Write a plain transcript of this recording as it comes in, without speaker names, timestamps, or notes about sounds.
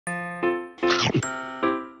Lucky,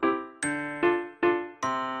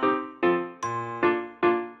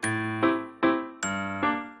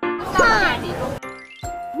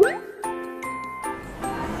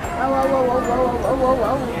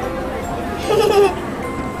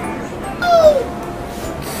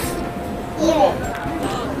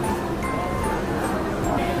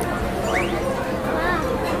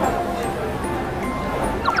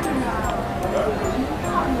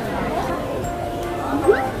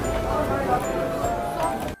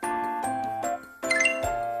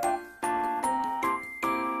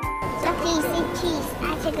 say cheese. I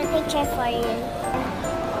took a picture for you.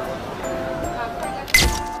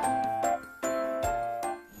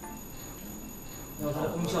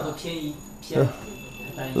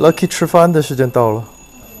 Lucky 吃饭的时间到了，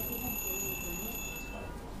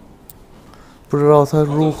不知道他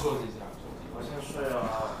如何。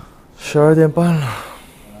12点半了，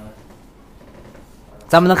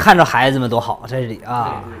咱们能看着孩子们多好，这里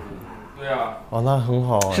啊。对啊。哦，那很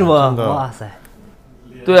好，是不？哇塞。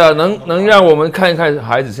对啊，能让我们看一看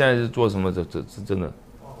孩子现在是做什么，这真的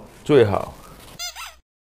最好。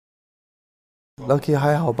Lucky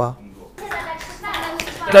还好吧？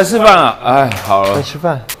在吃饭啊！哎，好了。在吃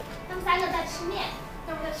饭。他们3个在吃面。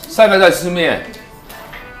3个在吃面。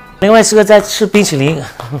另外4个在吃冰淇淋。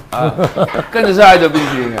啊，跟着是爱的冰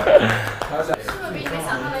淇淋啊。是不是比你们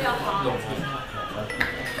想象的要好？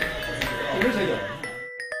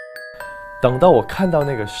等到我看到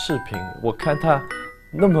那个视频，我看他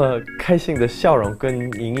那么开心的笑容，跟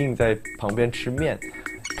莹莹在旁边吃面，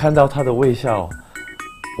看到他的微笑，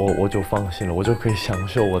我就放心了，我就可以享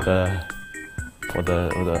受我的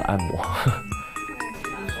按摩。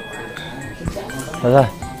来来，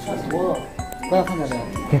不要看着的，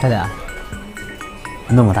可以看点，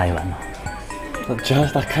那么大一碗呢。只要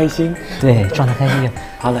他开心，对，状态开心就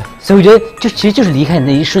好了。所以我觉得其实就是离开你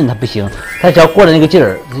那一瞬，他不行，他只要过了那个劲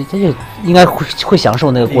儿，他就应该会享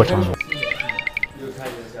受那个过程。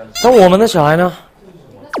那我们的小孩呢？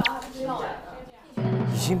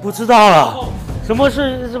已经不知道了。什么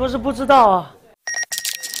是不知道啊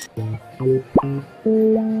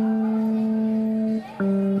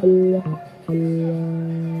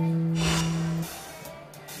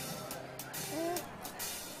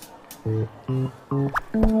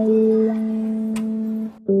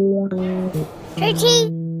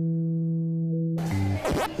？JT，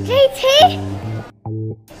弟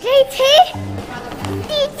弟呢？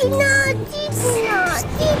弟弟呢？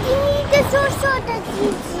弟弟，你一个瘦瘦的弟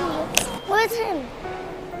弟，我是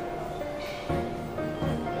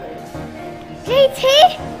JT，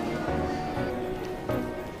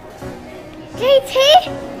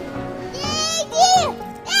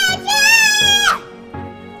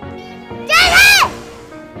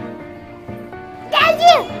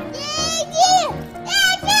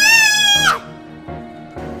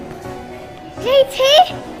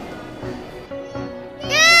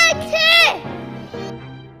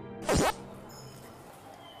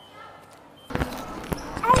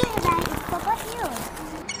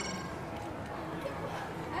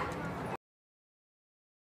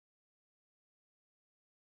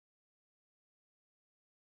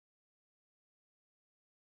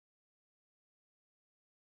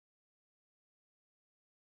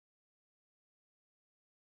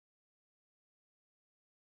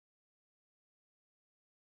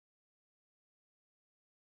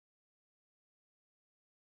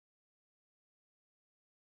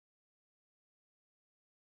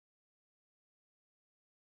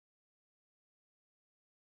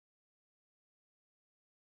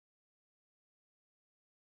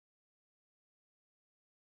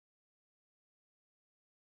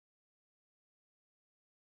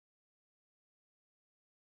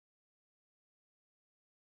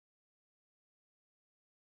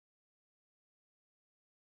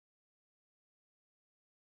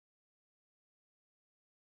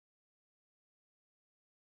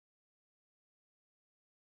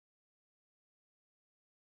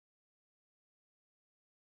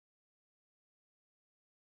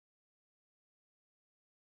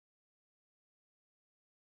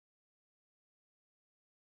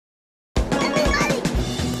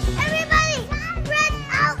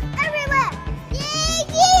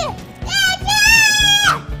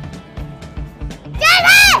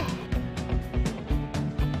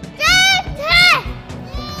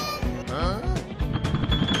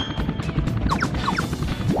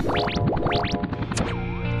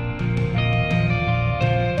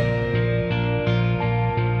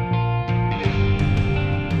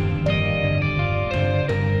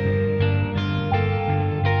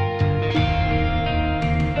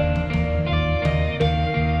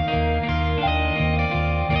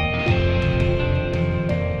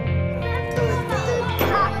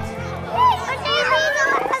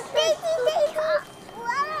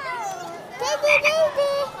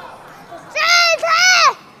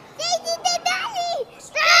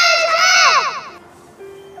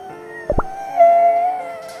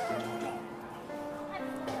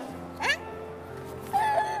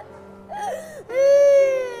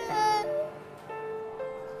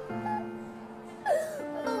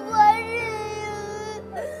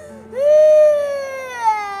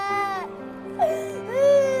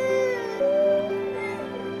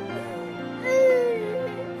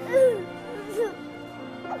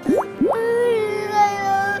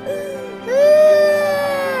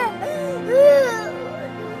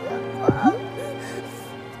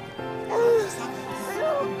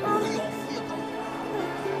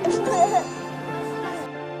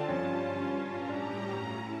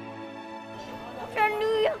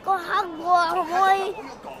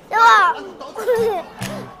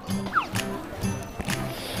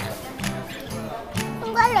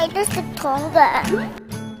应该来的是同人。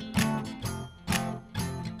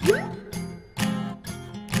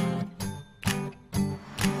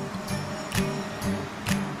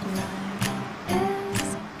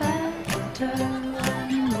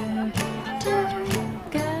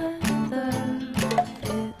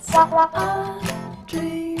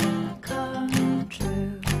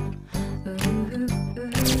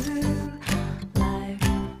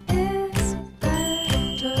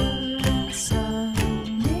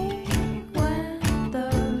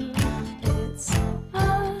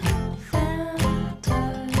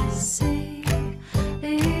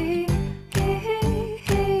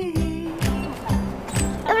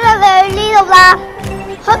吧，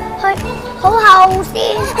好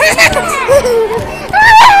先。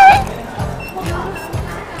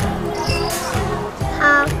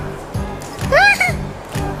好。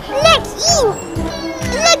Let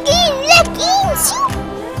in，咻。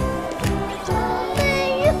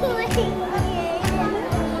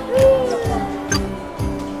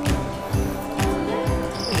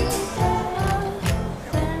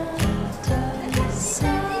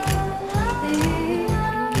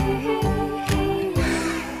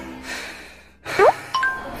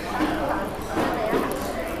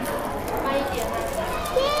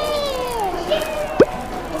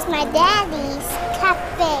My daddy's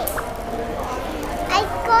cafe. I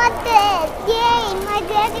got it! Yay! My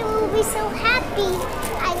daddy will be so happy.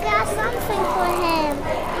 I got something for him.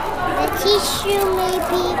 The tissue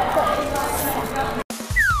maybe.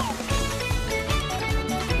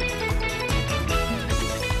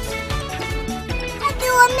 Daddy,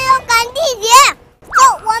 我没有感